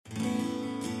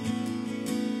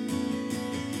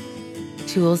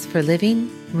Tools for living,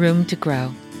 room to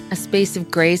grow. A space of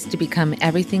grace to become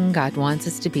everything God wants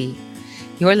us to be.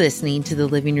 You're listening to the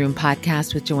Living Room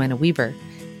Podcast with Joanna Weaver,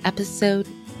 episode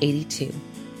 82.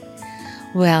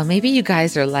 Well, maybe you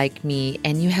guys are like me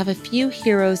and you have a few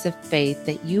heroes of faith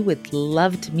that you would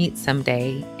love to meet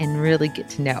someday and really get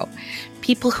to know.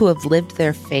 People who have lived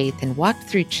their faith and walked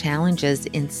through challenges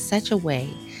in such a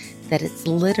way that it's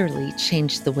literally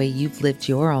changed the way you've lived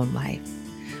your own life.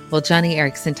 Well, Joni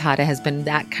Eareckson Tada has been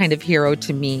that kind of hero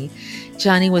to me.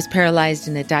 Joni was paralyzed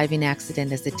in a diving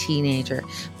accident as a teenager,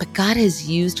 but God has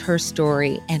used her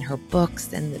story and her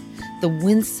books and the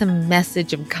winsome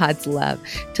message of God's love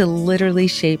to literally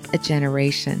shape a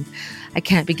generation. I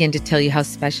can't begin to tell you how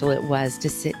special it was to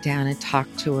sit down and talk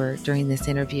to her during this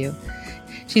interview.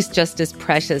 She's just as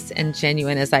precious and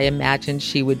genuine as I imagined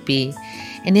she would be.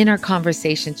 And in our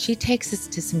conversation, she takes us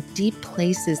to some deep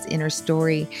places in her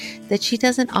story that she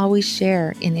doesn't always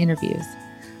share in interviews.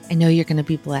 I know you're going to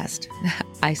be blessed.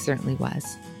 I certainly was.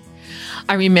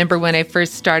 I remember when I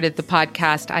first started the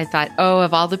podcast, I thought,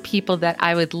 of all the people that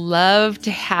I would love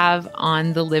to have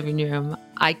on the living room,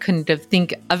 I couldn't have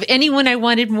think of anyone I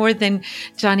wanted more than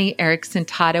Joni Eareckson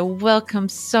Tada.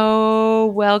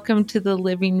 Welcome to the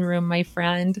living room, my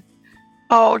friend.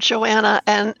 Oh, Joanna,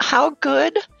 and how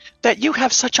good that you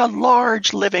have such a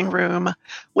large living room.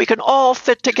 We can all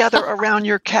fit together around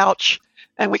your couch,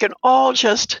 and we can all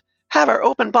just have our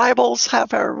open Bibles,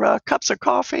 have our cups of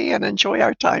coffee, and enjoy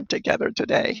our time together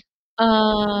today.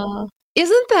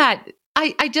 Isn't that,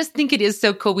 I just think it is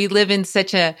so cool. We live in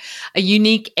such a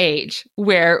unique age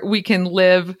where we can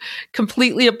live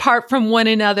completely apart from one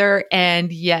another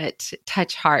and yet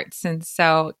touch hearts. And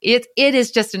so it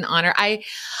is just an honor. I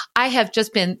have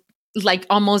just been like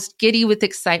almost giddy with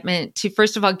excitement to,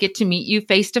 first of all, get to meet you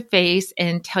face to face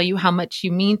and tell you how much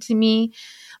you mean to me,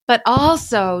 but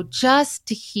also just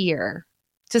to hear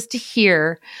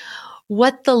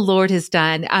what the Lord has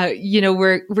done.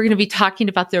 We're going to be talking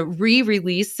about the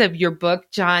re-release of your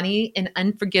book, Joni, An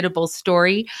Unforgettable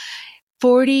Story,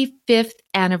 45th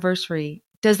anniversary.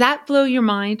 Does that blow your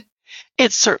mind?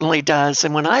 It certainly does.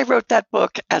 And when I wrote that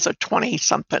book as a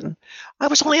 20-something, I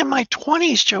was only in my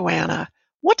 20s, Joanna.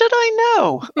 What did I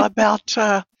know about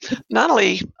not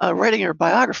only writing your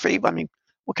biography? I mean,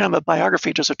 what kind of a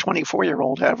biography does a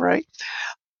 24-year-old have, right?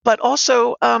 But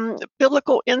also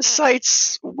biblical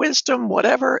insights, wisdom,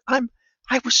 whatever. I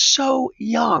was so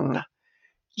young.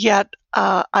 Yet,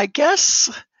 I guess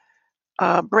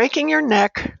breaking your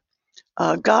neck,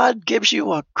 God gives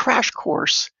you a crash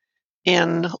course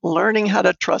in learning how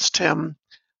to trust Him,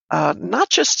 not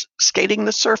just skating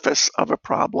the surface of a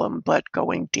problem, but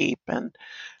going deep. And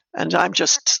I'm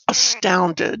just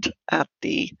astounded at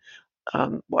the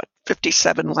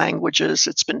 57 languages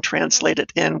it's been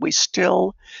translated in. We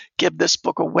still give this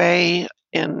book away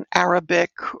in Arabic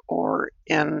or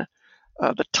in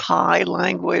the Thai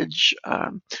language,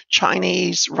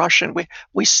 Chinese, Russian.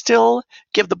 We still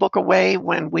give the book away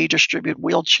when we distribute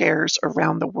wheelchairs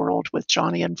around the world with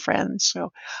Joni and Friends.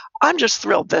 So I'm just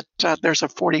thrilled that there's a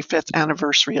 45th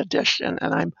anniversary edition,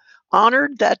 and I'm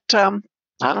honored that, the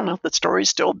story's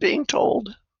still being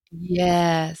told.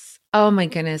 Yes. Oh my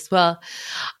goodness. Well,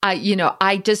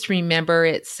 I just remember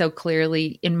it so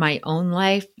clearly in my own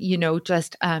life,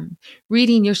 just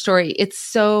reading your story. It's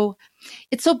so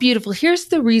beautiful. Here's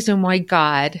the reason why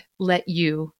God let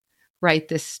you write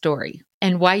this story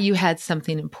and why you had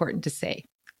something important to say.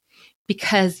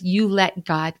 Because you let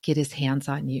God get His hands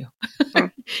on you.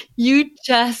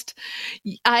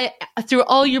 Through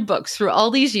all your books, through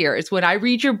all these years, when I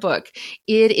read your book,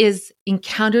 it is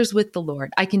encounters with the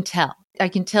Lord. I can tell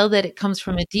that it comes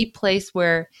from a deep place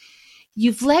where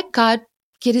you've let God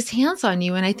get His hands on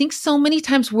you. And I think so many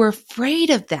times we're afraid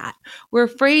of that. We're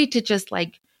afraid to just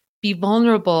be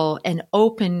vulnerable and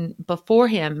open before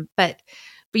Him. But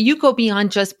you go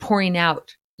beyond just pouring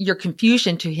out your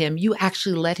confusion to Him. You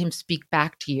actually let Him speak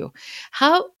back to you.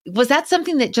 How was that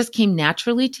something that just came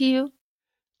naturally to you?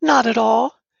 Not at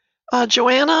all.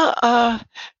 Joanna,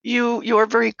 you are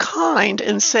very kind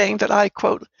in saying that I,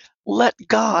 quote, let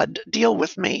God deal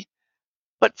with me.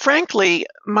 But frankly,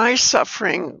 my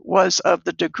suffering was of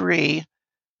the degree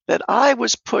that I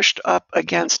was pushed up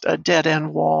against a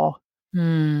dead-end wall.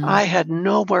 I had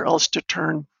nowhere else to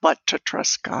turn but to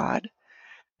trust God.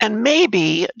 And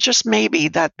maybe, just maybe,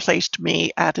 that placed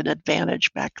me at an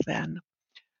advantage back then.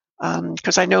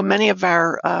 Because I know many of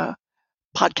our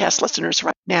podcast listeners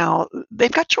right now,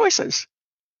 they've got choices.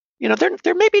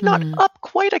 They're maybe not up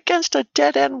quite against a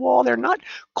dead-end wall. They're not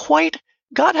quite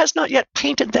God has not yet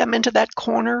painted them into that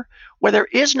corner where there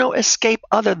is no escape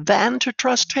other than to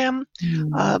trust Him.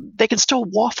 Mm. They can still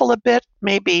waffle a bit,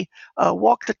 maybe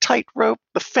walk the tightrope,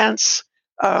 the fence,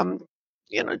 um,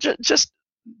 just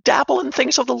dabble in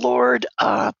things of the Lord.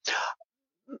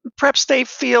 Perhaps they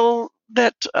feel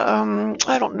that,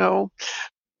 I don't know,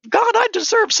 God, I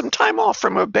deserve some time off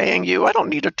from obeying you. I don't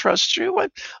need to trust you.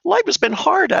 Life has been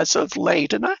hard as of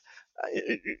late, and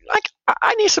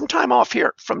I need some time off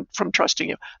here from trusting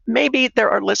you. Maybe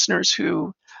there are listeners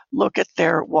who look at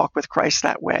their walk with Christ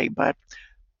that way, but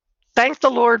thank the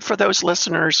Lord for those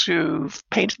listeners who've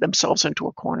painted themselves into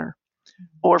a corner,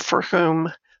 or for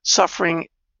whom suffering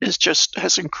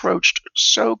has encroached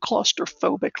so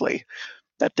claustrophobically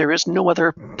that there is no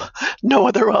other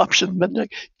option than to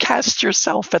cast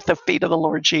yourself at the feet of the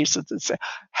Lord Jesus and say,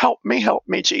 help me,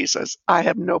 Jesus. I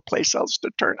have no place else to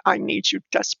turn. I need you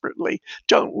desperately.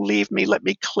 Don't leave me. Let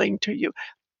me cling to you.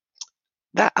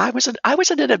 That I was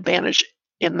at an advantage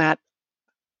in that.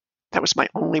 That was my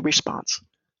only response.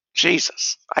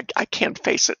 Jesus, I can't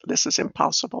face it. This is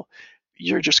impossible.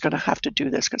 You're just going to have to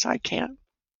do this because I can't.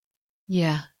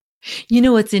 Yeah.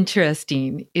 What's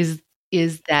interesting is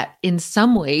that in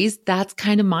some ways that's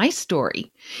kind of my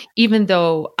story, even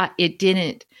though it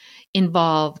didn't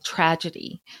involve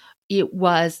tragedy. It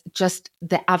was just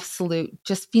the absolute,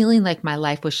 just feeling like my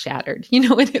life was shattered,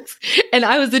 and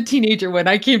I was a teenager when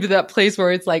I came to that place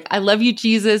where it's like, I love you,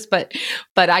 Jesus, but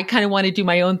I kind of want to do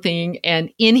my own thing. And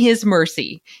in His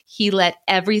mercy, He let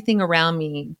everything around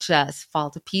me just fall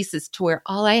to pieces to where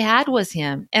all I had was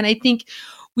Him. And I think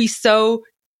we so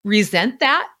resent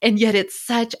that. And yet it's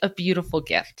such a beautiful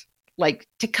gift, like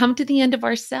to come to the end of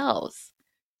ourselves.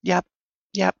 Yep.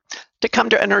 Yep. To come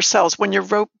to end ourselves. When your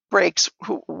rope breaks,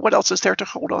 what else is there to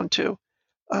hold on to?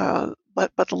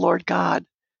 But the Lord God.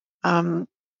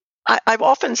 I've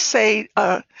often say,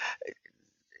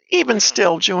 even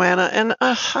still, Joanna, and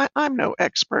I'm no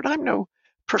expert. I'm no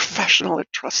professional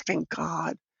at trusting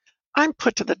God. I'm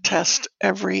put to the test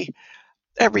every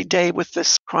day with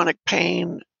this chronic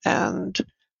pain, and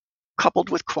coupled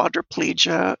with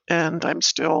quadriplegia, and I'm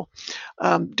still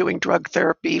doing drug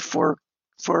therapy for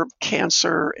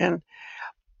cancer. And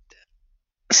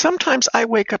sometimes I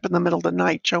wake up in the middle of the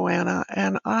night, Joanna,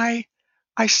 and I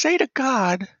say to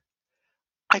God,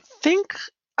 I think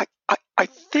I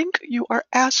think you are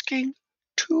asking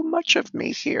too much of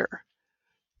me here.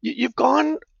 You've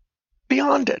gone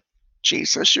beyond it,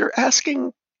 Jesus. You're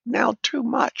asking now too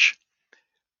much.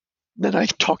 Then I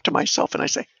talk to myself and I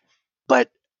say,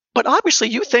 but obviously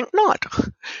you think not.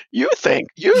 You think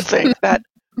that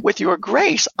with your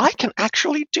grace I can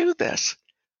actually do this.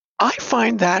 I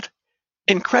find that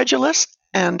incredulous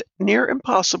and near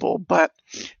impossible, but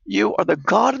you are the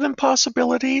God of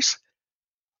impossibilities.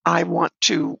 I want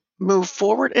to move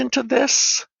forward into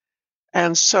this.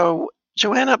 And so,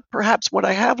 Joanna, perhaps what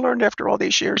I have learned after all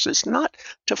these years is not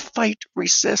to fight,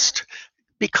 resist,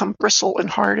 become bristle and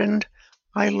hardened.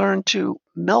 I learned to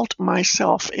melt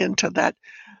myself into that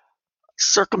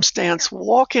circumstance,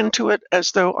 walk into it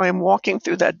as though I'm walking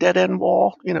through that dead end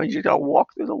wall. You got to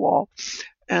walk through the wall,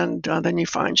 and then you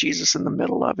find Jesus in the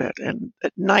middle of it. And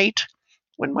at night,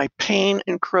 when my pain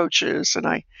encroaches and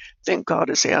I think God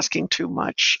is asking too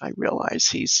much, I realize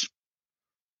He is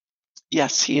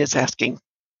asking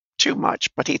too much,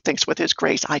 but He thinks with His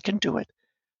grace I can do it.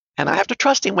 And I have to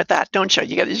trust Him with that, don't you?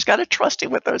 You just got to trust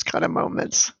Him with those kind of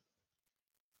moments.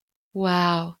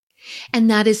 Wow.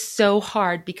 And that is so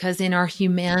hard because in our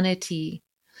humanity,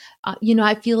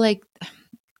 I feel like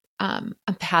I'm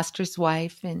a pastor's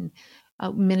wife and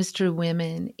minister to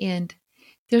women, and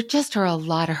there just are a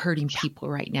lot of hurting people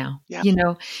right now. Yeah.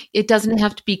 It doesn't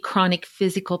have to be chronic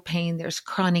physical pain. There's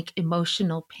chronic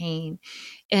emotional pain.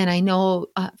 And I know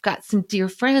I've got some dear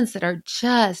friends that are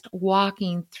just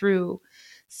walking through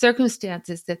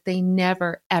circumstances that they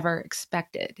never, ever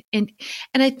expected. And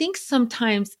I think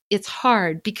sometimes it's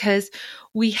hard because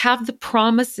we have the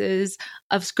promises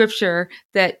of scripture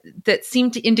that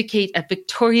seem to indicate a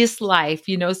victorious life,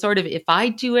 sort of, if I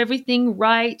do everything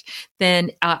right,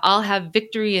 then I'll have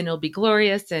victory and it'll be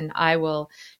glorious, and I will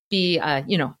be, I'll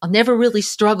never really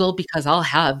struggle because I'll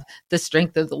have the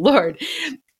strength of the Lord.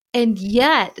 And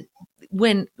yet,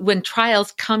 when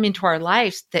trials come into our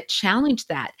lives that challenge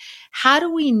that, how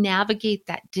do we navigate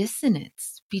that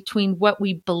dissonance between what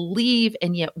we believe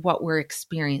and yet what we're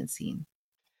experiencing?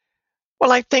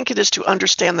 Well, I think it is to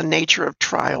understand the nature of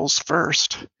trials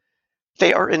first.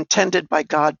 They are intended by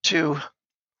God to,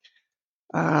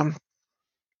 to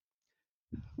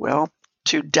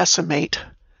decimate,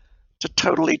 to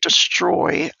totally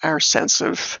destroy our sense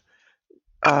of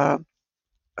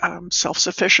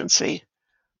self-sufficiency.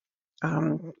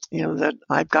 that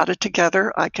I've got it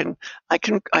together. I can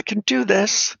do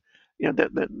this.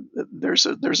 There's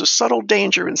a subtle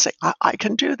danger in saying I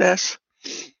can do this,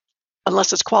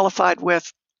 unless it's qualified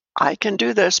with I can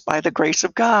do this by the grace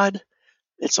of God.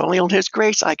 It's only on His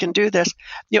grace I can do this.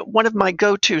 One of my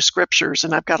go-to scriptures,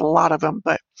 and I've got a lot of them,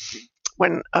 but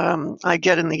when I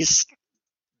get in these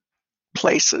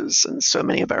places, and so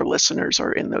many of our listeners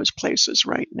are in those places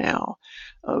right now,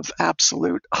 of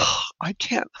absolute, I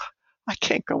can't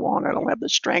go on. I don't have the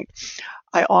strength.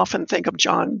 I often think of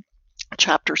John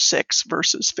chapter 6,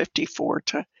 verses 54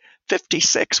 to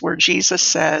 56, where Jesus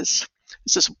says,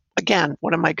 this is, again,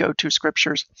 one of my go-to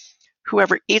scriptures,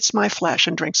 whoever eats my flesh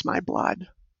and drinks my blood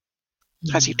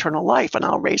has eternal life, and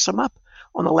I'll raise him up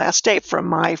on the last day. For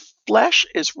my flesh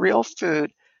is real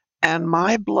food, and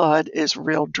my blood is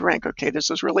real drink. Okay, this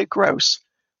is really gross.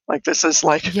 This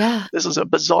is a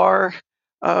bizarre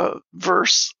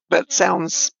verse that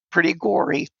sounds pretty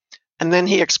gory. And then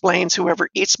he explains, whoever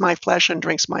eats my flesh and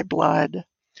drinks my blood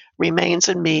remains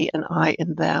in me and I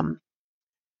in them.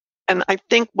 And I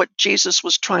think what Jesus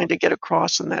was trying to get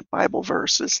across in that Bible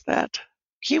verse is that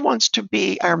he wants to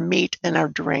be our meat and our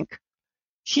drink.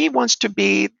 He wants to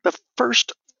be the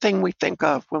first thing we think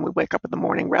of when we wake up in the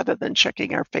morning, rather than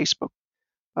checking our Facebook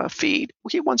feed.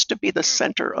 He wants to be the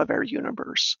center of our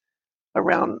universe,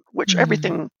 around which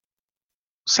everything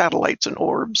satellites and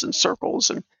orbs and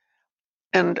circles.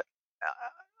 And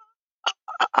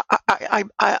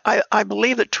I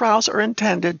believe that trials are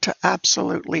intended to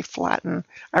absolutely flatten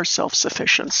our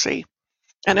self-sufficiency.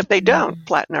 And if they don't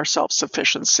flatten our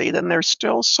self-sufficiency, then there's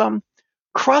still some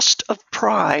crust of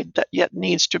pride that yet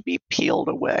needs to be peeled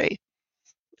away.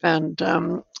 And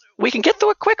we can get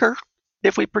through it quicker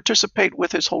if we participate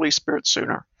with His Holy Spirit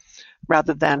sooner,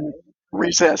 rather than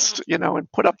resist,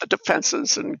 and put up the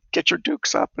defenses and get your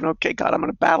dukes up and, okay, God, I'm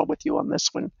going to battle with you on this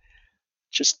one.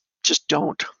 Just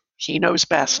don't. He knows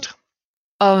best.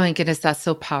 Oh my goodness, that's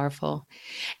so powerful.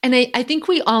 And I think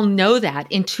we all know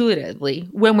that intuitively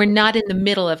when we're not in the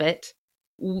middle of it.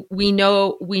 We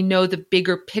know the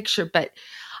bigger picture, but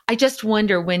I just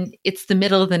wonder when it's the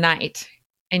middle of the night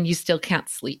and you still can't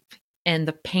sleep and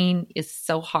the pain is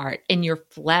so hard and your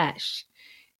flesh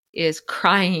is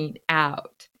crying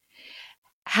out.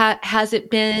 Has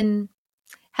it been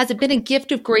a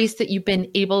gift of grace that you've been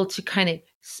able to kind of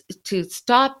to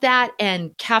stop that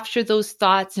and capture those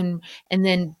thoughts and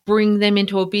then bring them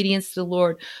into obedience to the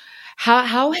Lord?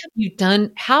 How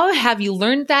have you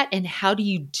learned that, and how do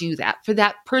you do that for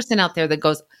that person out there that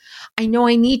goes, I know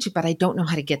I need you, but I don't know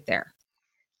how to get there?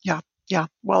 Yeah.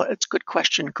 Well, it's a good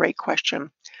question. Great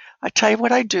question. I tell you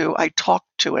what I do. I talk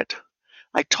to it.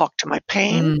 I talk to my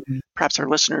pain. Perhaps our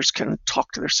listeners can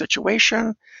talk to their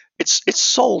situation. It's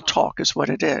soul talk is what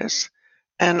it is.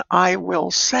 And I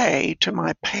will say to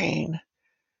my pain,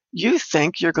 you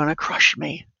think you're going to crush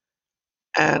me.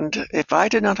 And if I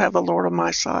did not have the Lord on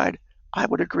my side, I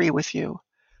would agree with you.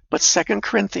 But 2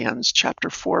 Corinthians chapter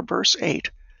 4, verse 8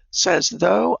 says,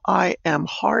 though I am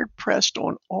hard pressed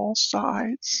on all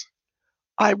sides,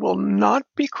 I will not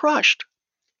be crushed.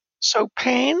 So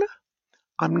pain,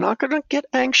 I'm not going to get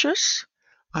anxious.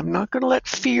 I'm not going to let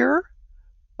fear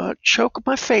choke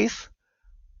my faith.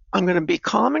 I'm going to be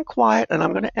calm and quiet, and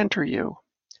I'm going to enter you.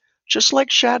 Just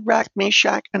like Shadrach,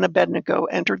 Meshach, and Abednego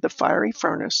entered the fiery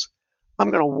furnace, I'm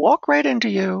going to walk right into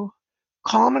you,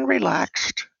 calm and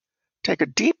relaxed, take a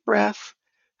deep breath,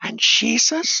 and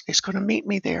Jesus is going to meet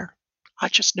me there. I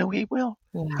just know He will,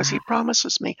 because He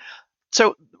promises me.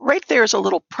 So right there is a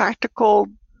little practical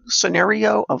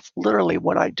scenario of literally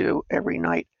what I do every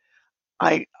night.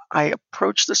 I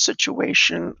approach the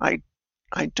situation. I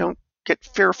don't get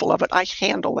fearful of it. I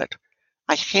handle it.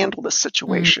 I handle the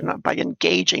situation by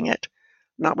engaging it,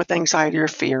 not with anxiety or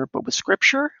fear, but with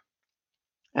Scripture,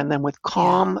 and then with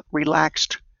calm,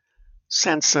 relaxed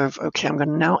sense of, okay, I'm going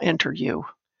to now enter you,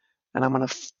 and I'm going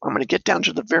to get down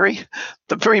to the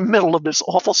very middle of this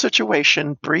awful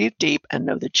situation, breathe deep, and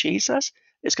know that Jesus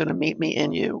is going to meet me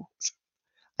in you.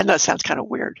 I know that sounds kind of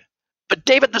weird, but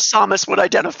David the psalmist would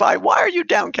identify, why are you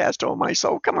downcast, oh my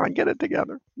soul? Come on, get it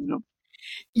together.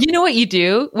 You know what you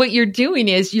do? What you're doing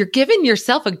is you're giving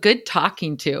yourself a good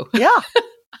talking to. Yeah.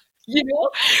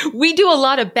 We do a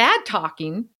lot of bad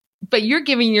talking, but you're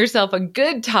giving yourself a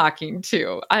good talking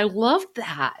to. I love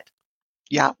that.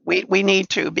 Yeah, we need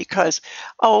to, because,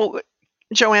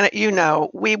 Joanna,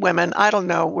 we women, I don't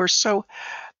know, we're so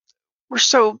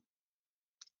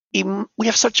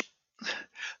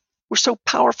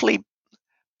powerfully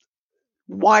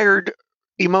wired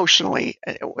emotionally.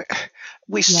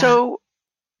 We so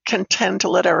can tend to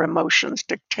let our emotions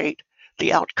dictate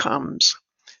the outcomes.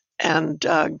 And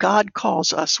God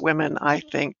calls us women, I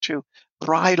think, to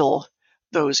bridle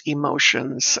those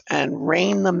emotions and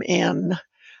rein them in,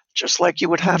 just like you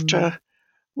would have Mm. to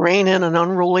rein in an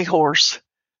unruly horse.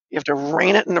 You have to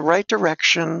rein it in the right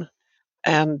direction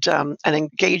and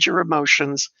engage your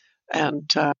emotions.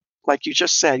 And like you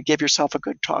just said, give yourself a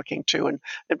good talking to. And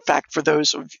in fact, for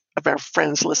those of our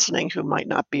friends listening who might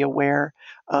not be aware,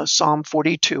 Psalm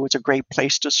 42 is a great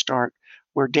place to start,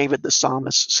 where David the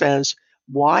psalmist says,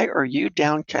 "Why are you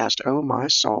downcast, O my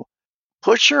soul?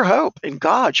 Put your hope in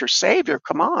God, your Savior.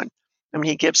 Come on." I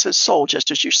mean, he gives his soul, just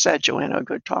as you said, Joanna, a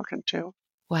good talking to.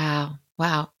 Wow.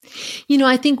 Wow.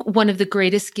 I think one of the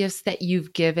greatest gifts that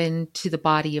you've given to the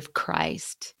body of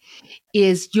Christ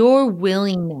is your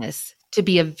willingness to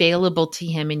be available to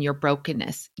him in your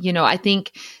brokenness. I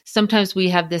think sometimes we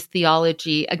have this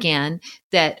theology again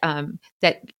that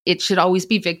it should always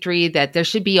be victory, that there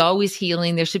should be always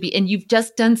healing, there should be, and you've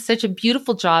just done such a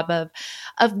beautiful job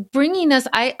of bringing us,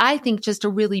 I think, just a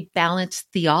really balanced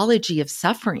theology of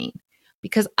suffering.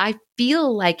 Because I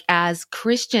feel like as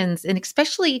Christians, and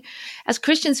especially as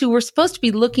Christians who were supposed to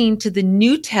be looking to the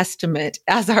New Testament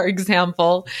as our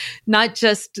example, not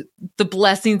just the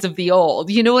blessings of the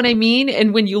old, you know what I mean?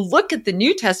 And when you look at the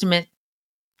New Testament,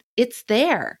 it's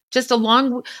there. Just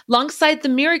alongside the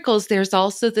miracles, there's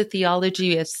also the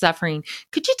theology of suffering.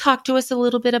 Could you talk to us a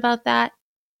little bit about that?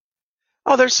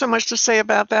 Oh, there's so much to say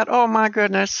about that. Oh my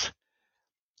goodness.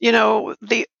 You know,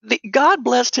 the God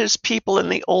blessed his people in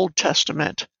the Old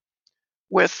Testament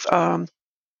with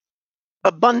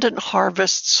abundant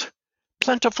harvests,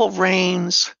 plentiful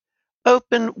rains,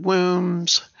 open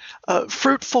wombs,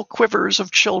 fruitful quivers of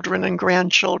children and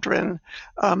grandchildren.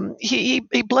 He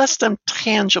blessed them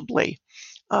tangibly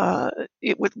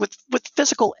with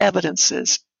physical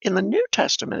evidences. In the New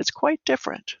Testament, it's quite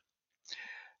different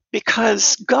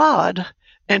because God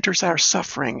enters our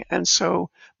suffering. And so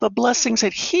the blessings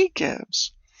that he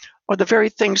gives are the very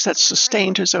things that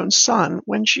sustained his own son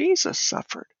when Jesus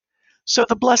suffered. So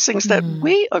the blessings that Mm.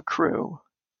 we accrue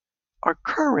are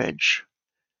courage,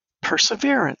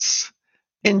 perseverance,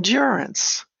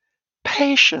 endurance,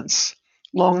 patience,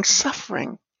 long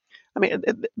suffering. I mean,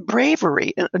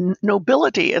 bravery,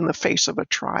 nobility in the face of a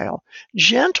trial,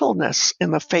 gentleness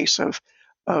in the face of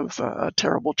a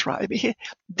terrible trial.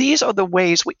 These are the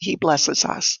ways he blesses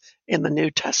us in the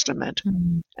New Testament.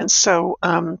 Mm. And so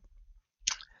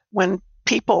when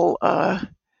people,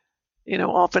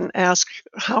 often ask,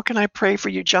 "How can I pray for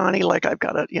you, Joni?" Like I've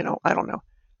got I don't know,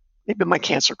 maybe my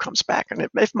cancer comes back, and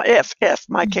if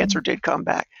my Mhm. cancer did come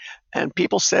back, and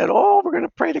people said, "Oh, we're going to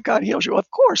pray that God heals you," of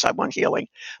course I want healing,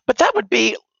 but that would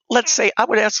be, let's say, I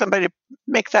would ask somebody to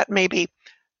make that maybe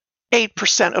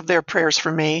 8% of their prayers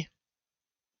for me.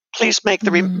 Please make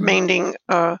the Mm. remaining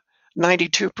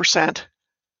 92%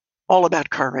 all about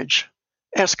courage.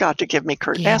 Ask God to give me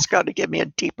courage. Yeah. Ask God to give me a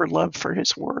deeper love for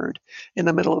His Word in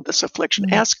the middle of this affliction.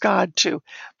 Mm. Ask God to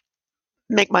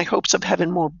make my hopes of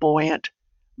heaven more buoyant,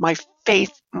 my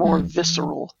faith more Mhm.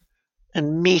 visceral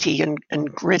and meaty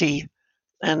and gritty,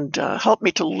 and help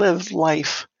me to live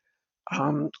life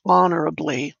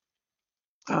honorably.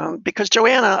 Because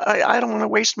Joanna, I don't want to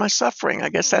waste my suffering. I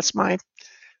guess that's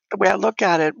the way I look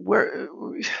at it.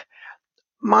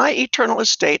 My eternal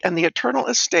estate and the eternal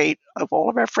estate of all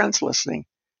of our friends listening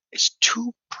is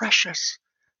too precious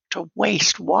to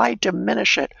waste. Why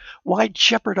diminish it? Why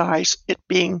jeopardize it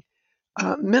being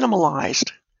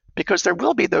minimalized? Because there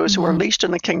will be those who are Mhm. least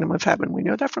in the kingdom of heaven. We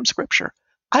know that from Scripture.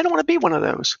 I don't want to be one of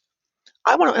those.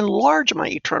 I want to enlarge my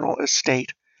eternal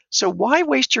estate. So why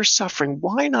waste your suffering?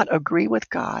 Why not agree with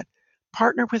God,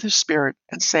 partner with His Spirit,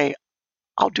 and say,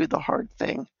 "I'll do the hard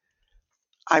thing.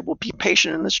 I will be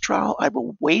patient in this trial. I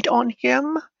will wait on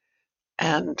Him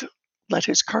and let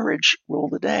His courage rule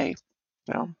the day."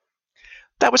 So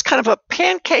that was kind of a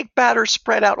pancake batter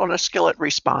spread out on a skillet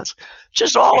response,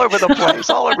 just all over the place,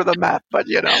 all over the map. But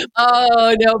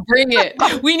Oh, no, bring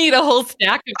it. We need a whole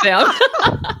stack of them.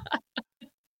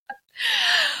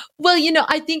 Well,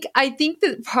 I think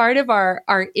that part of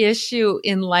our issue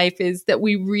in life is that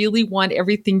we really want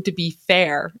everything to be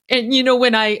fair. And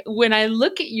when I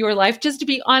look at your life, just to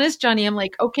be honest, Johnny, I'm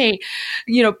like, okay,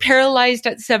 paralyzed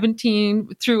at 17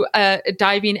 through a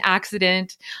diving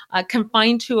accident,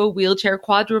 confined to a wheelchair,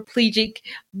 quadriplegic,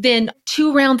 then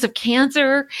 2 rounds of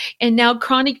cancer, and now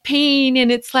chronic pain,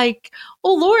 and it's like,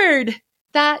 oh Lord,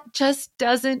 that just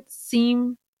doesn't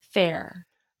seem fair.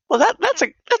 well, that's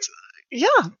yeah,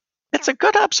 it's a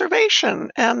good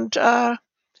observation, and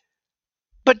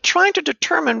but trying to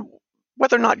determine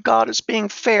whether or not God is being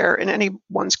fair in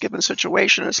anyone's given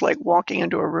situation is like walking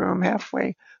into a room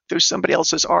halfway through somebody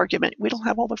else's argument. We don't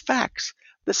have all the facts.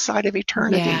 this side of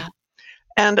eternity. Yeah.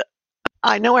 And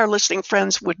I know our listening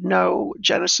friends would know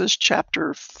Genesis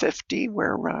chapter 50,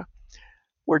 where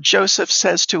Joseph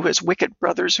says to his wicked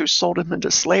brothers who sold him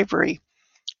into slavery,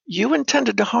 "You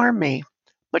intended to harm me,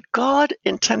 but God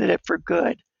intended it for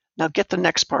good." Now get the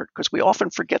next part, because we often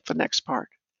forget the next part.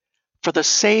 "For the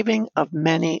saving of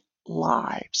many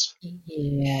lives."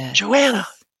 Joanna,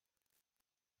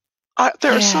 Yes.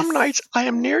 there are some Yes. nights I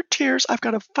am near tears. I've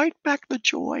got to fight back the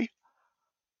joy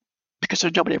because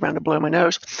there's nobody around to blow my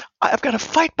nose. I've got to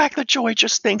fight back the joy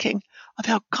just thinking of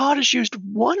how God has used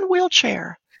one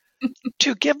wheelchair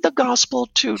to give the gospel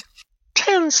to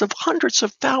tens of hundreds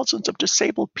of thousands of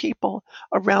disabled people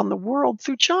around the world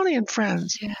through Joni and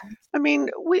Friends. Yeah. I mean,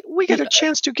 we get a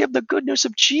chance to give the good news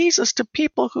of Jesus to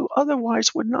people who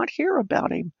otherwise would not hear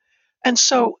about him. And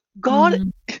so God,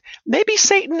 Mm. maybe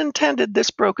Satan intended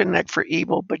this broken neck for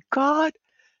evil, but God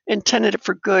intended it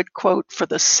for good, quote, "for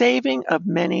the saving of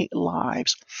many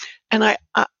lives." And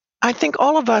I think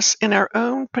all of us in our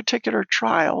own particular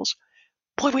trials,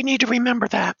 boy, we need to remember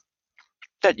that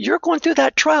you're going through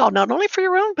that trial not only for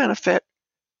your own benefit,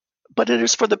 but it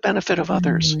is for the benefit of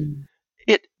others. Mm.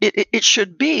 It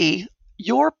should be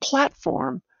your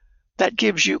platform that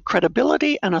gives you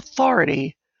credibility and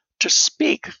authority to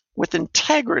speak with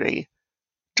integrity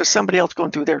to somebody else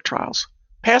going through their trials,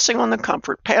 passing on the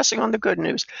comfort, passing on the good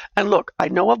news. And look, I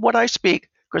know of what I speak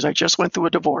because I just went through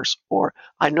a divorce, or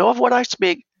I know of what I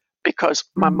speak because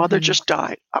my mother Mhm. just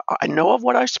died. I know of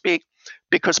what I speak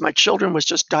because my children was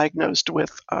just diagnosed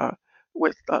with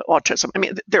autism. I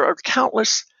mean, there are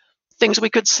countless things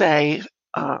we could say.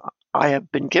 Uh, I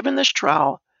have been given this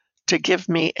trial to give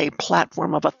me a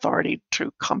platform of authority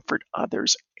to comfort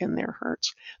others in their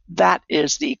hurts. That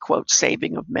is the quote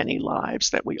saving of many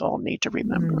lives that we all need to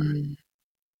remember. Mm.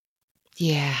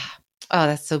 Yeah. Oh,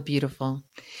 that's so beautiful.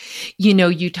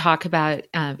 You talk about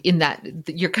in that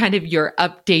your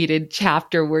updated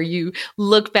chapter where you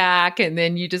look back and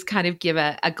then you just kind of give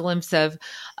a glimpse of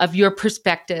your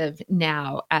perspective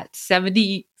now at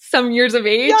 70 some years of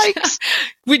age, Yikes!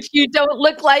 which you don't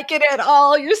look like it at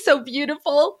all. You're so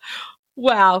beautiful.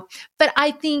 Wow. But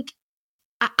I think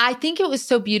it was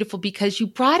so beautiful because you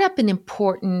brought up an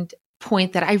important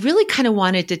point that I really kind of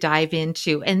wanted to dive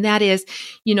into. And that is,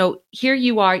 here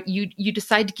you are, you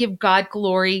decide to give God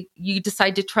glory. You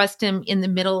decide to trust him in the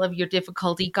middle of your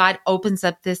difficulty. God opens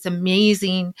up this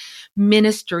amazing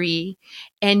ministry.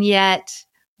 And yet,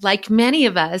 like many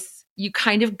of us, you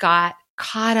kind of got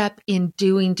caught up in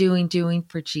doing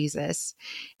for Jesus.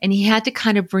 And he had to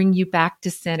kind of bring you back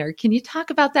to center. Can you talk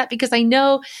about that? Because I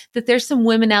know that there's some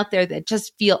women out there that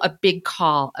just feel a big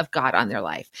call of God on their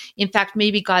life. In fact,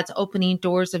 maybe God's opening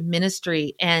doors of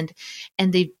ministry and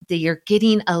they are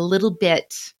getting a little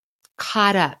bit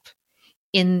caught up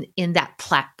in that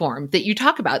platform that you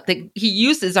talk about, that he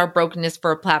uses our brokenness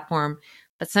for a platform.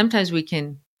 But sometimes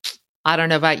I don't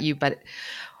know about you, but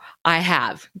I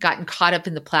have gotten caught up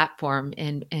in the platform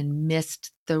and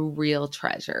missed the real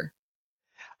treasure.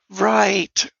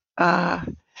 Right.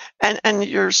 And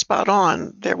you're spot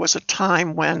on. There was a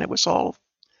time when it was all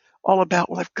about,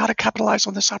 well, I've got to capitalize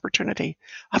on this opportunity.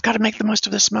 I've got to make the most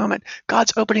of this moment.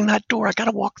 God's opening that door. I got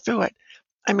to walk through it.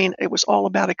 I mean, it was all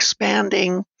about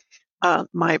expanding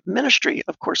my ministry.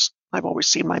 Of course, I've always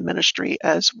seen my ministry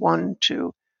as one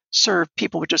to serve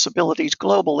people with disabilities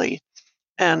globally,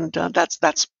 and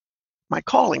that's my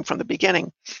calling from the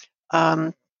beginning.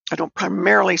 I don't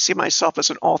primarily see myself as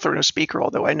an author and a speaker,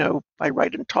 although I know I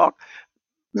write and talk.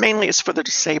 Mainly it's for the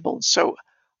disabled. So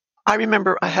I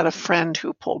remember I had a friend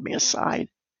who pulled me aside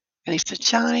and he said,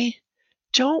 "Joni,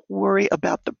 don't worry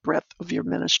about the breadth of your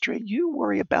ministry. You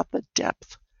worry about the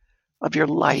depth of your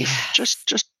life. Yes.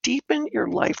 Just deepen your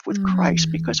life with Christ,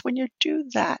 Mm. because when you do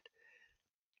that,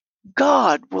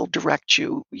 God will direct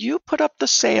you. You put up the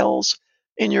sails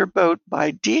in your boat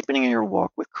by deepening your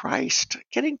walk with Christ,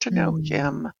 getting to know Mm.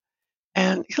 him,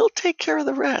 and he'll take care of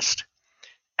the rest."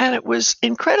 And it was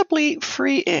incredibly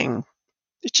freeing.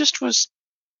 It just was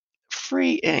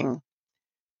freeing.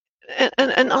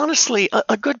 And honestly,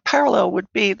 a good parallel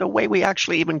would be the way we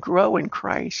actually even grow in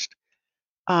Christ.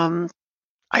 Um,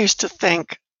 I used to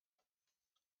think,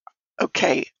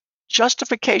 okay,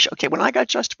 justification. Okay, when I got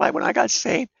justified, when I got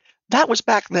saved, that was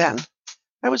back then.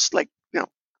 That was like,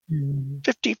 Mm.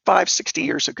 55, 60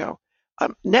 years ago.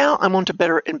 Now I'm on to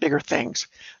better and bigger things.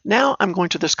 Now I'm going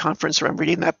to this conference, or I'm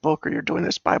reading that book, or you're doing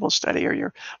this Bible study, or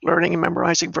you're learning and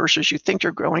memorizing verses. You think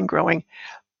you're growing.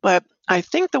 But I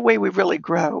think the way we really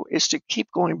grow is to keep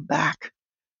going back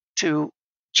to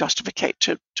justify,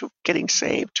 to getting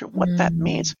saved, to what that Mm.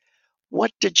 means.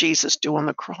 What did Jesus do on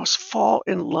the cross? Fall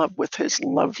in love with his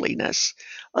loveliness,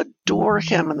 adore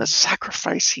him and the Mm.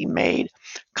 sacrifice he made,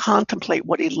 contemplate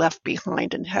what he left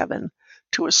behind in heaven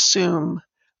to assume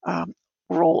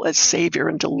role as Savior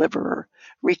and Deliverer,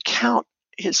 recount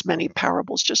his many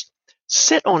parables, just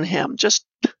sit on him. Just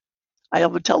I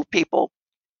would tell people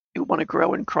who want to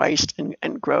grow in Christ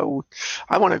and grow.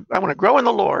 I want to grow in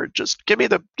the Lord. Just give me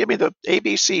the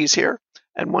ABCs here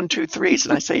and 1, 2, 3s,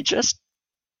 and I say just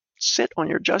sit on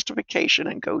your justification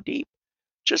and go deep.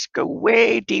 Just go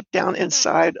way deep down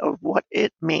inside of what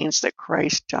it means that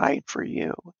Christ died for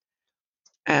you.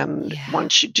 And Yeah.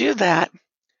 once you do that,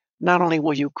 not only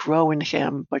will you grow in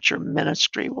him, but your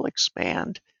ministry will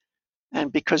expand.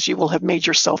 And because you will have made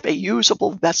yourself a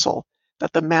usable vessel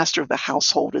that the master of the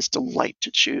household is delight to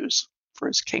choose for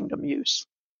his kingdom use.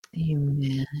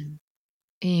 Amen.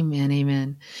 Amen.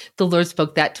 Amen. The Lord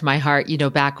spoke that to my heart,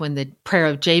 back when the prayer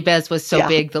of Jabez was so Yeah.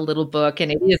 big, the little book,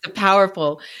 and it is a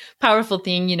powerful, powerful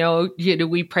thing.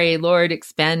 We pray, Lord,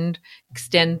 extend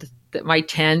my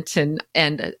tent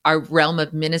and our realm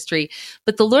of ministry.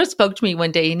 But the Lord spoke to me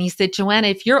one day and he said, Joanna,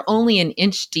 if you're only an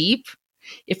inch deep,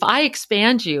 if I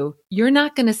expand you, you're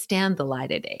not going to stand the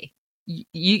light of day.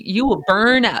 You will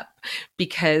burn up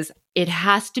because it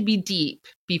has to be deep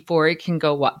before it can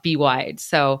be wide.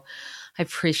 So I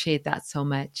appreciate that so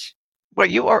much. Well,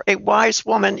 you are a wise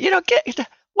woman. Why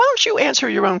don't you answer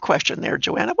your own question there,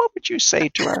 Joanna? What would you say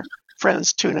to our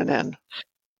friends tuning in?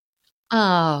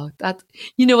 Oh,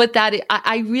 you know what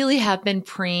I really have been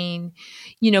praying,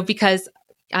 because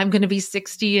I'm going to be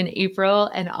 60 in April,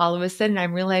 and all of a sudden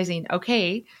I'm realizing,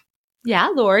 okay, yeah,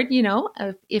 Lord,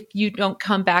 if you don't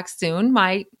come back soon,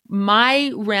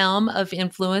 my realm of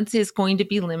influence is going to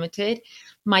be limited,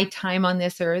 my time on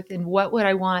this earth. And what would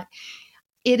I want?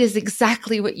 It is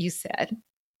exactly what you said.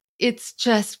 It's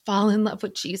just fall in love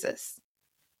with Jesus,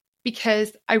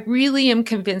 because I really am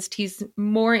convinced he's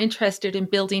more interested in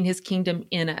building his kingdom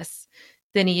in us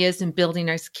than he is in building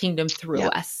his kingdom through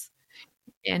us.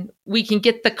 And we can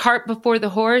get the cart before the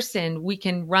horse and we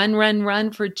can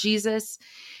run for Jesus.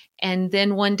 And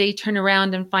then one day turn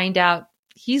around and find out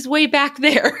he's way back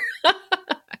there.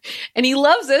 And he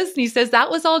loves us. And he says, that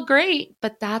was all great,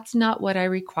 but that's not what I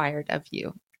required of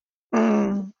you.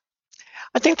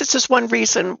 I think this is one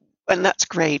reason, and that's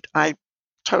great. I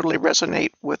totally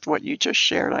resonate with what you just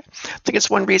shared. I think it's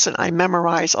one reason I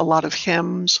memorize a lot of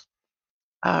hymns,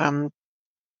 often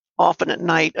at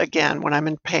night, again, when I'm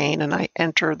in pain and I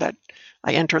enter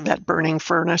that burning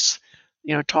furnace,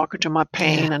 talking to my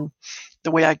pain. Yeah. And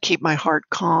the way I keep my heart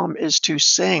calm is to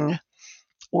sing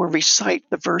or recite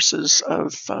the verses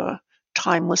of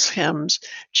timeless hymns.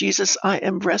 Jesus, I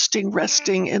am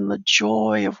resting in the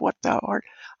joy of what thou art.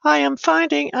 I am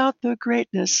finding out the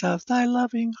greatness of thy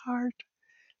loving heart.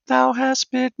 Thou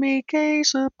hast bid me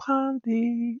gaze upon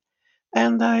thee,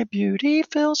 and thy beauty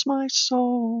fills my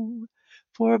soul.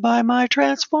 For by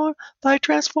thy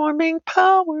transforming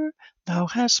power, thou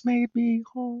hast made me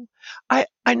whole. I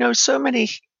know so many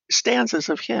stanzas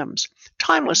of hymns,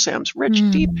 timeless hymns, rich,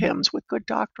 deep hymns with good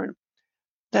doctrine,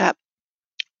 that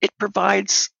it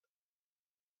provides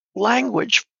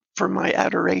language for my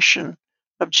adoration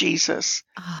of Jesus.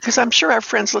 Because I'm sure our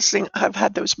friends listening have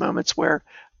had those moments where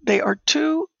they're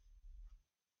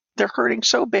hurting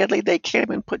so badly they can't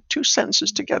even put 2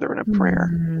 sentences together in a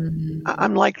prayer.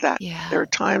 I'm like that. Yeah. There are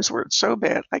times where it's so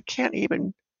bad I can't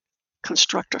even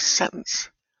construct a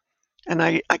sentence. And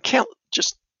I can't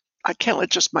let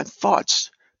just my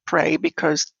thoughts pray,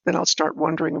 because then I'll start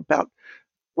wondering about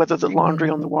whether the laundry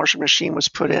on the washing machine was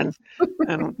put in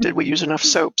and did we use enough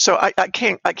soap. So I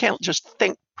can't just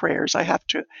think prayers. I have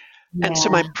to. Yeah. And so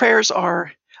my prayers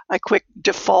are, I quick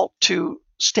default to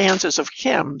stanzas of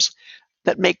hymns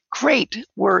that make great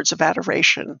words of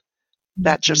adoration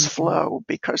that just flow,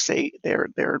 because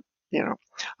they're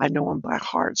I know them by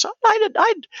heart. So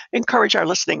I'd encourage our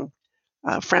listening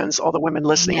friends, all the women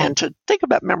listening in, to think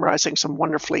about memorizing some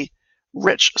wonderfully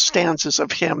rich stanzas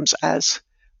of hymns as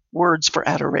words for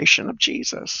adoration of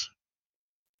Jesus.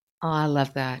 Oh, I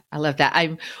love that. I love that.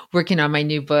 I'm working on my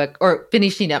new book, or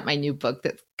finishing up my new book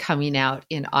that's coming out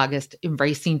in August,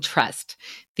 Embracing Trust,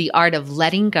 the art of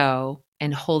letting go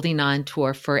and holding on to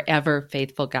our forever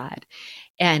faithful God.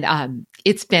 And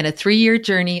it's been a 3-year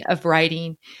journey of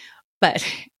writing, but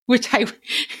which I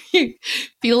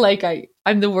feel like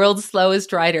I'm the world's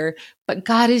slowest writer, but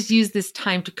God has used this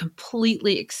time to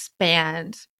completely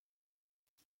expand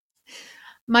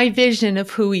my vision of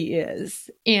who he is.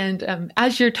 And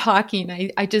as you're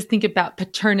talking, I just think about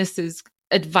Paternus's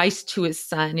advice to his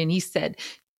son. And he said,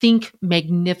 think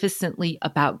magnificently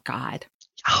about God.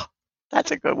 Oh,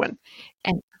 that's a good one.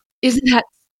 And isn't that,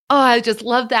 Oh, I just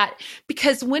love that,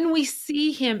 because when we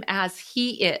see him as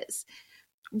he is,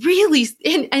 really,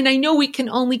 and I know we can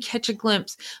only catch a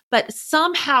glimpse, but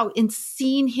somehow in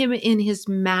seeing him in his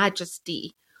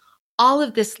majesty, all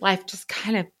of this life just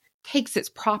kind of takes its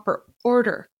proper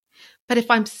order. But if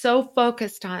I'm so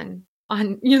focused on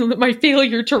my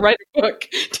failure to write a book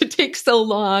to take so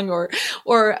long,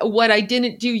 or what I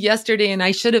didn't do yesterday and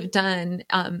I should have done,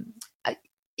 I,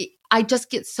 I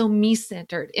just get so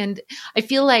me-centered. And I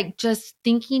feel like just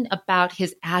thinking about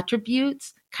his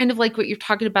attributes, kind of like what you're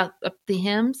talking about the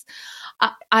hymns,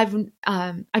 I've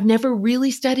never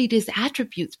really studied his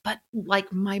attributes, but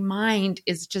like my mind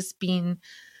is just being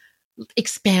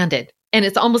expanded. And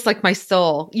it's almost like my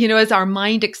soul, as our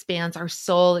mind expands, our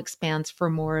soul expands for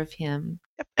more of him.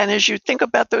 And as you think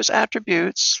about those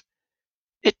attributes,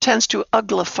 it tends to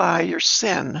uglify your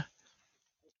sin,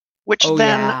 which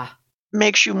then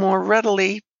makes you more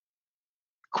readily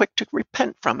quick to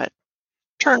repent from it,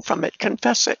 turn from it,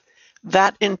 confess it.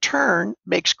 That in turn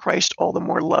makes Christ all the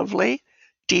more lovely,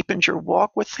 deepens your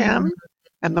walk with him,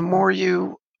 and the more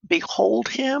you behold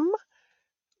him,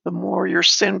 the more your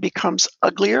sin becomes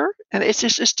uglier. And it's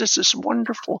just this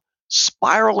wonderful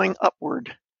spiraling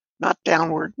upward, not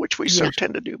downward, which we so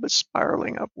tend to do, but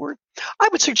spiraling upward. I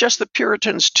would suggest the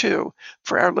Puritans, too,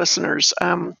 for our listeners.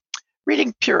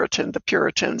 Reading the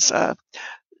Puritans,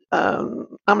 I'm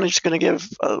just going to give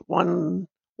one.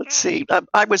 Let's see.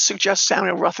 I would suggest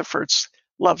Samuel Rutherford's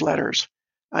Love Letters.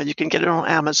 You can get it on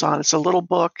Amazon. It's a little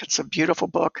book. It's a beautiful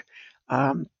book.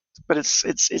 But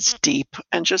it's deep,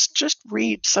 and just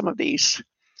read some of these,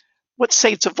 what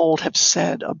saints of old have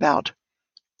said about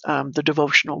the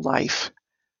devotional life,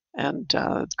 and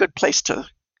it's a good place to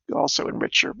also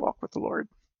enrich your walk with the Lord.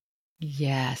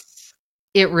 Yes,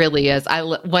 it really is.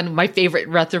 One of my favorite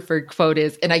Rutherford quote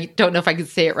is, and I don't know if I can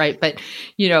say it right, but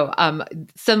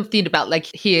something about like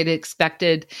he had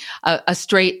expected a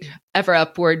straight, ever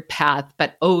upward path,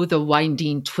 but oh, the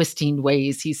winding, twisting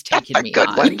ways he's taken me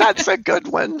on. That's a good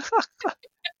one.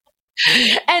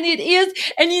 And it is.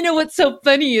 And what's so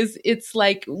funny is it's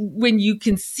like when you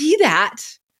can see that,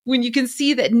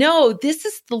 no, this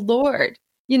is the Lord.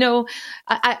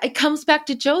 It comes back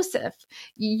to Joseph.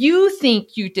 You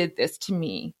think you did this to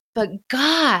me, but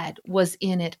God was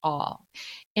in it all.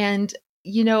 And,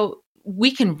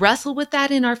 we can wrestle with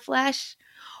that in our flesh,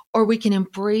 or we can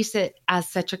embrace it as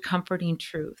such a comforting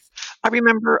truth. I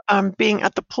remember being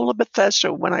at the Pool of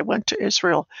Bethesda when I went to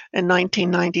Israel in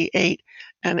 1998,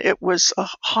 and it was a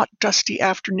hot, dusty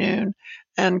afternoon.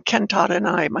 And Ken Tada and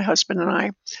I, my husband and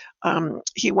I,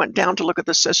 he went down to look at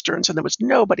the cisterns, and there was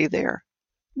nobody there.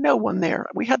 No one there.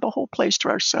 We had the whole place to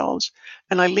ourselves.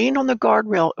 And I leaned on the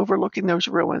guardrail overlooking those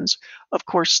ruins. Of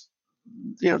course,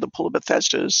 the Pool of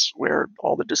Bethesda is where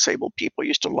all the disabled people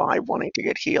used to lie wanting to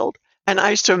get healed. And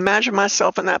I used to imagine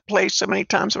myself in that place so many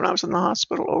times when I was in the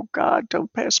hospital. Oh, God,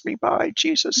 don't pass me by.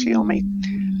 Jesus, heal me.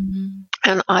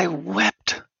 And I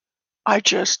wept. I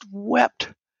just wept.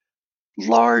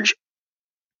 Large,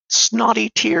 snotty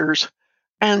tears.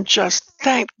 And just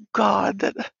thank God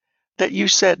that you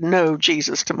said no,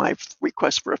 Jesus, to my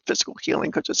request for a physical healing,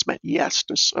 because it's meant yes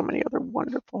to so many other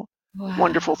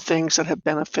wonderful things that have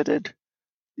benefited,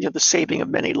 the saving of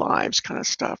many lives, kind of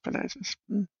stuff. And I just,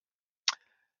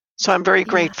 so I'm very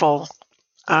grateful.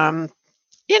 I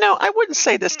wouldn't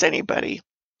say this to anybody,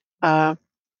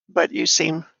 but you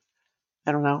seem,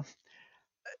 I don't know.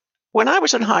 When I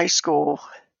was in high school,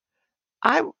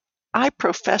 I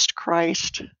professed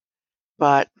Christ,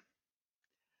 but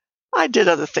I did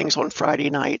other things on Friday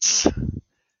nights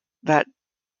that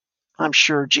I'm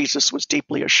sure Jesus was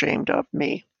deeply ashamed of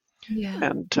me. Yeah.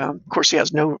 And of course, he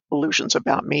has no illusions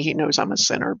about me. He knows I'm a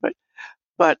sinner,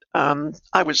 but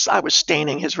I was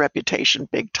staining his reputation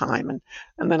big time.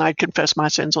 And then I'd confess my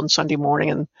sins on Sunday morning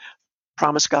and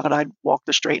promise God I'd walk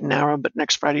the straight and narrow. But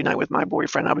next Friday night with my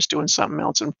boyfriend, I was doing something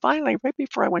else. And finally, right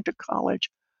before I went to college,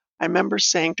 I remember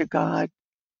saying to God,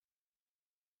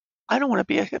 I don't want to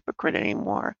be a hypocrite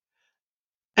anymore.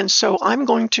 And so I'm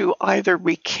going to either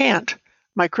recant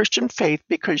my Christian faith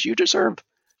because you deserve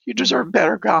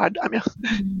better, God. I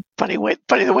mean, funny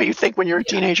the way you think when you're a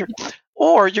teenager,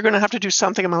 or you're going to have to do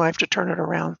something in my life to turn it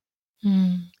around.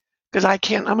 Because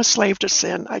I'm a slave to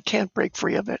sin. I can't break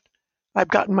free of it. I've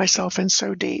gotten myself in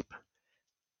so deep.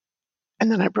 And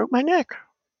then I broke my neck.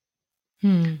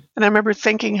 And I remember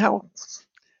thinking how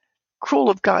cruel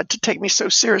of God to take me so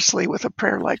seriously with a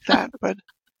prayer like that. But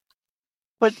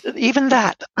even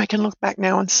that, I can look back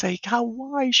now and say how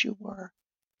wise you were.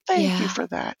 Thank you for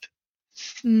that.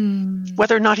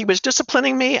 Whether or not he was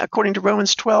disciplining me according to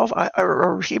Romans 12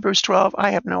 or Hebrews 12, I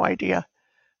have no idea.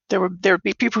 There'd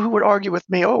be people who would argue with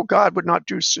me, "Oh, God would not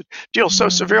deal so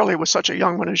Mm. severely with such a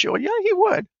young one as you." Yeah, He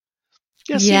would.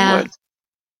 Yes, He Yeah. would.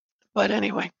 But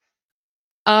anyway,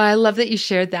 Oh, I love that you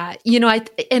shared that.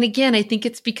 And again, I think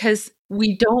it's because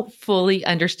we don't fully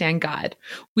understand God.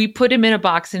 We put him in a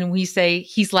box and we say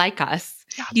he's like us.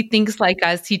 yeah, He thinks like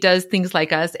us. He does things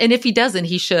like us. And if he doesn't,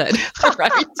 he should,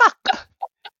 right?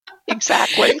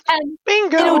 exactly. And,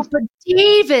 Bingo. but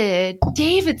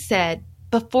David said,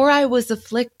 before I was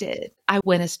afflicted, I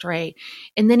went astray.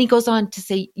 And then he goes on to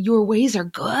say, your ways are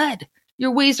good.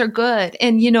 Your ways are good.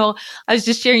 And, I was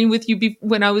just sharing with you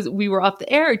when we were off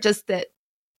the air, just that,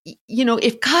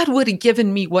 if God would have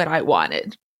given me what I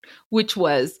wanted, which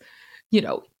was, you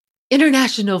know,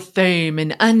 international fame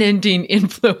and unending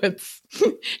influence.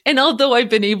 And although I've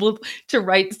been able to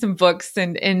write some books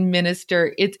and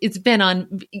minister, it's been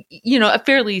on, a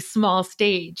fairly small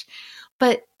stage.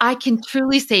 But I can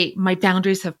truly say my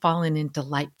boundaries have fallen in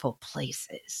delightful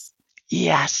places.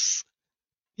 Yes.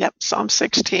 Yep. Psalm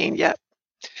 16. Yep.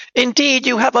 Indeed,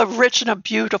 you have a rich and a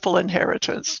beautiful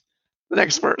inheritance. The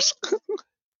next verse.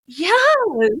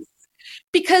 Yes.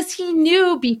 Because he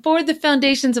knew before the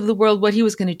foundations of the world what he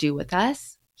was going to do with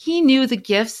us. He knew the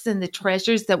gifts and the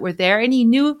treasures that were there, and he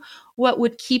knew what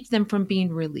would keep them from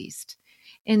being released.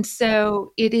 And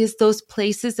so it is those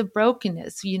places of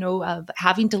brokenness, of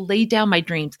having to lay down my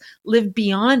dreams, live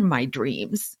beyond my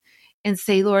dreams, and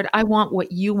say, Lord, I want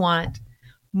what you want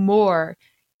more.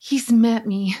 He's met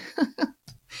me.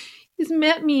 He's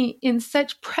met me in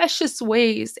such precious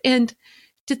ways. And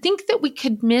to think that we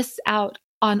could miss out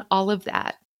on all of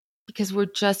that because we're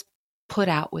just put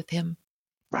out with him,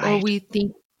 or Right. we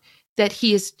think that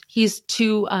he was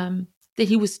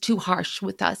too harsh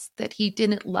with us, that he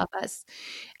didn't love us.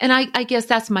 And I guess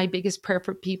that's my biggest prayer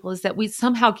for people, is that we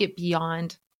somehow get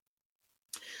beyond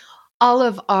all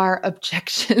of our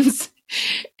objections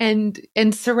and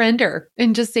surrender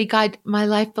and just say, God, my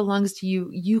life belongs to you.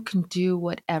 You can do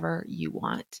whatever you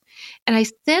want. And I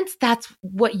sense that's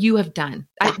what you have done.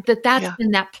 That's Yeah.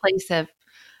 been that place of,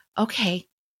 okay,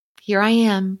 here I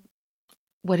am,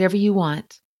 whatever you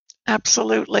want.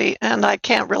 Absolutely. And I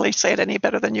can't really say it any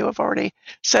better than you have already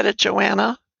said it,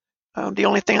 Joanna. The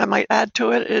only thing I might add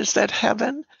to it is that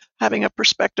heaven, having a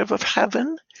perspective of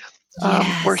heaven,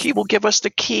 where Yes. he will give us the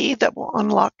key that will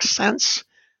unlock sense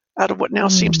out of what now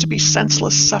seems to be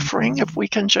senseless suffering. If Mm. we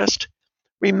can just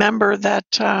remember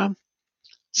that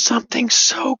something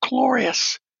so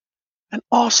glorious and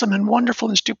awesome and wonderful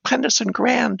and stupendous and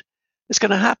grand is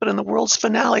going to happen in the world's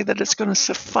finale, that it's going to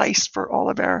suffice for all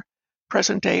of our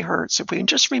present day hurts. If we can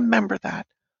just remember that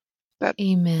this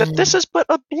Amen. is but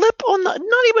a blip on the,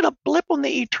 not even a blip on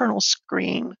the eternal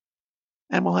screen,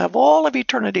 and we'll have all of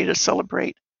eternity to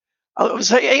celebrate.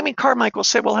 Amy Carmichael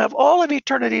said we'll have all of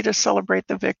eternity to celebrate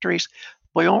the victories.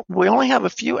 We only have a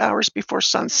few hours before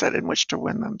sunset in which to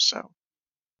win them, so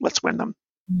let's win them.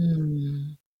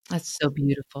 That's so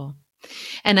beautiful.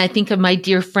 And I think of my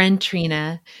dear friend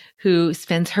Trina, who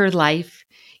spends her life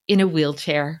in a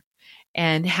wheelchair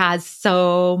and has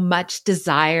so much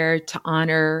desire to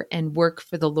honor and work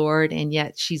for the Lord, and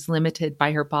yet she's limited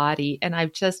by her body. And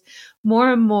I've just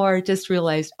more and more just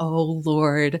realized, oh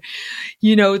Lord,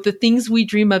 the things we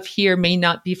dream of here may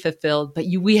not be fulfilled, but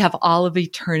we have all of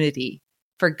eternity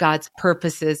for God's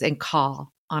purposes and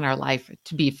call on our life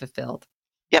to be fulfilled.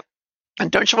 Yep.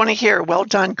 And don't you want to hear, well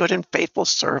done, good and faithful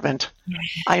servant.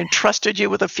 I entrusted you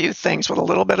with a few things, with a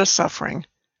little bit of suffering,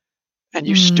 and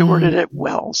you stewarded it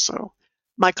well. So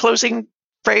my closing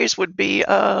phrase would be,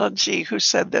 who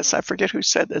said this? I forget who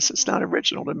said this. It's not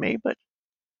original to me, but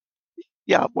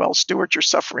yeah, well, steward your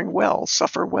suffering well,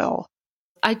 suffer well.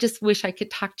 I just wish I could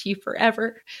talk to you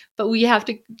forever, but we have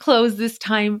to close this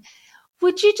time.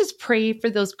 Would you just pray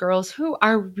for those girls who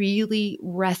are really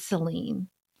wrestling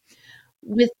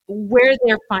with where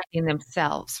they're finding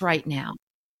themselves right now?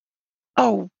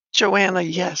 Oh, Joanna,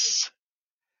 yes.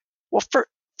 Well,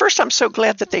 first, I'm so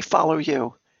glad that they follow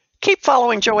you. Keep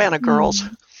following Joanna, girls.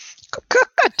 Mm.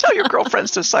 Tell your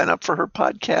girlfriends to sign up for her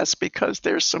podcast, because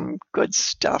there's some good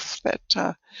stuff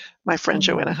that my friend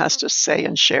Joanna has to say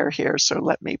and share here. So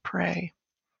let me pray.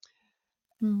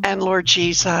 And Lord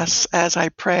Jesus, as I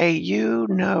pray, you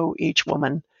know each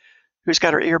woman who's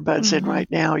got her earbuds in right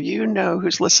now. You know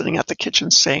who's listening at the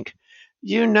kitchen sink.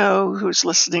 You know who's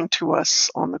listening to us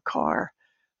on the car,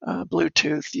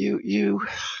 Bluetooth. You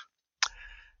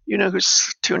know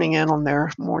who's tuning in on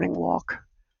their morning walk.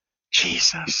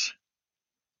 Jesus,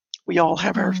 we all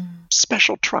have our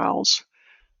special trials,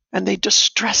 and they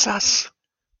distress us.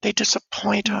 They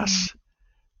disappoint us.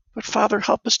 But Father,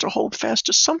 help us to hold fast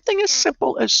to something as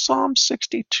simple as Psalm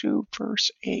 62, verse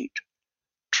 8.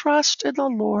 trust in the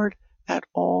Lord at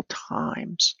all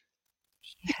times.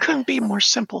 It couldn't be more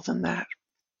simple than that.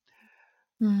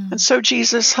 And so,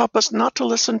 Jesus, help us not to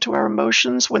listen to our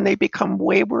emotions when they become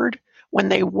wayward, when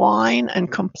they whine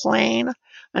and complain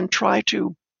and try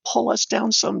to pull us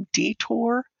down some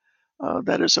detour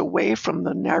that is away from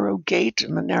the narrow gate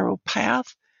and the narrow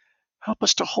path. Help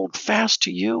us to hold fast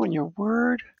to you and your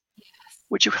word.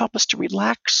 Would you help us to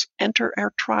relax, enter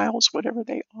our trials, whatever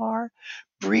they are,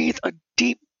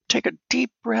 take a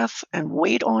deep breath and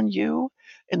wait on you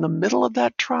in the middle of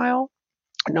that trial,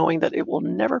 knowing that it will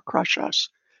never crush us.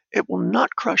 It will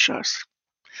not crush us,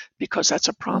 because that's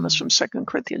a promise from 2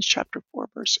 Corinthians chapter 4,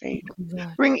 verse 8.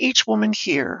 Bring each woman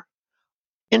here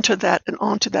into that and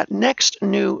onto that next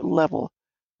new level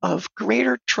of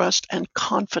greater trust and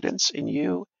confidence in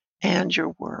you and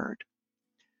your word.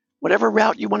 Whatever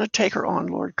route you want to take her on,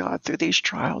 Lord God, through these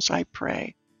trials, I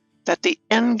pray that the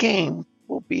end game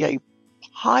will be a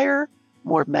higher,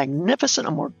 more magnificent,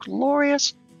 a more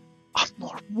glorious, a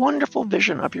more wonderful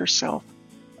vision of yourself,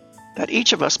 that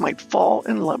each of us might fall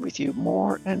in love with you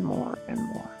more and more and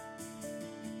more.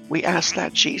 We ask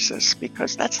that, Jesus,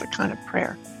 because that's the kind of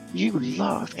prayer you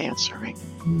love answering.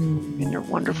 In your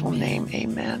wonderful name,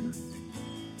 amen.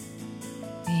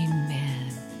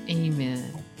 Amen.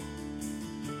 Amen.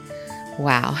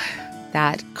 Wow,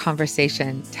 that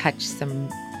conversation touched some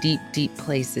deep, deep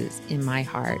places in my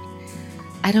heart.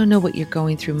 I don't know what you're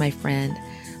going through, my friend,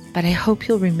 but I hope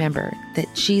you'll remember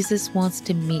that Jesus wants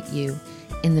to meet you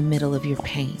in the middle of your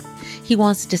pain. He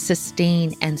wants to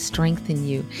sustain and strengthen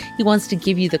you. He wants to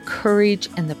give you the courage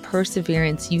and the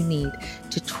perseverance you need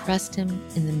to trust him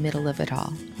in the middle of it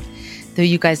all. Though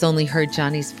you guys only heard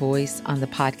Joni's voice on the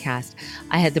podcast,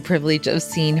 I had the privilege of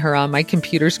seeing her on my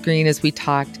computer screen as we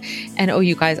talked. And oh,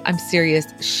 you guys, I'm serious.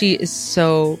 She is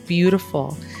so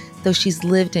beautiful. Though she's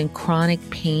lived in chronic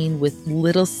pain with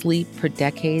little sleep for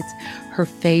decades, her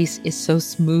face is so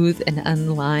smooth and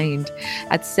unlined.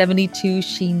 At 72,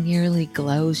 she nearly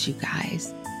glows, you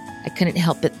guys. I couldn't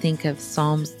help but think of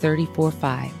Psalms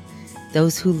 34:5.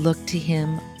 Those who look to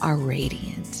him are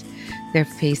radiant. Their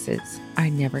faces are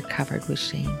never covered with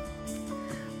shame.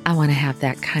 I want to have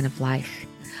that kind of life.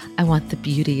 I want the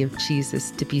beauty of Jesus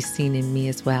to be seen in me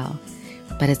as well.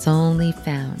 But it's only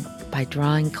found by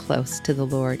drawing close to the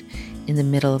Lord in the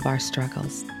middle of our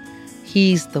struggles.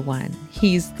 He's the one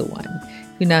who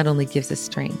not only gives us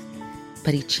strength,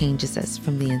 but he changes us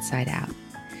from the inside out.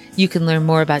 You can learn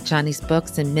more about Joni's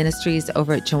books and ministries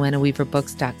over at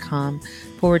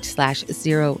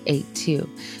joannaweaverbooks.com/082.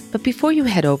 But before you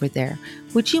head over there,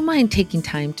 would you mind taking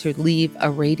time to leave a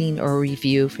rating or a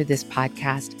review for this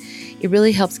podcast? It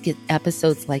really helps get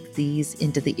episodes like these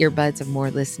into the earbuds of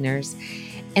more listeners.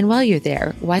 And while you're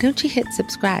there, why don't you hit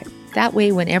subscribe? That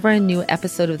way, whenever a new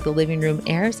episode of The Living Room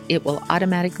airs, it will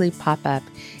automatically pop up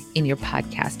in your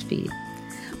podcast feed.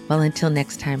 Well, until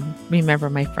next time, remember,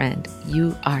 my friend,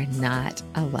 you are not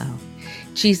alone.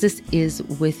 Jesus is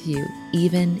with you,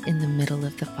 even in the middle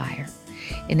of the fire.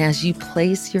 And as you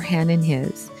place your hand in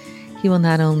his, he will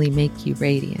not only make you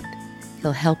radiant,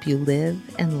 he'll help you live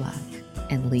and love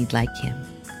and lead like him.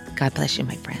 God bless you,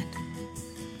 my friend.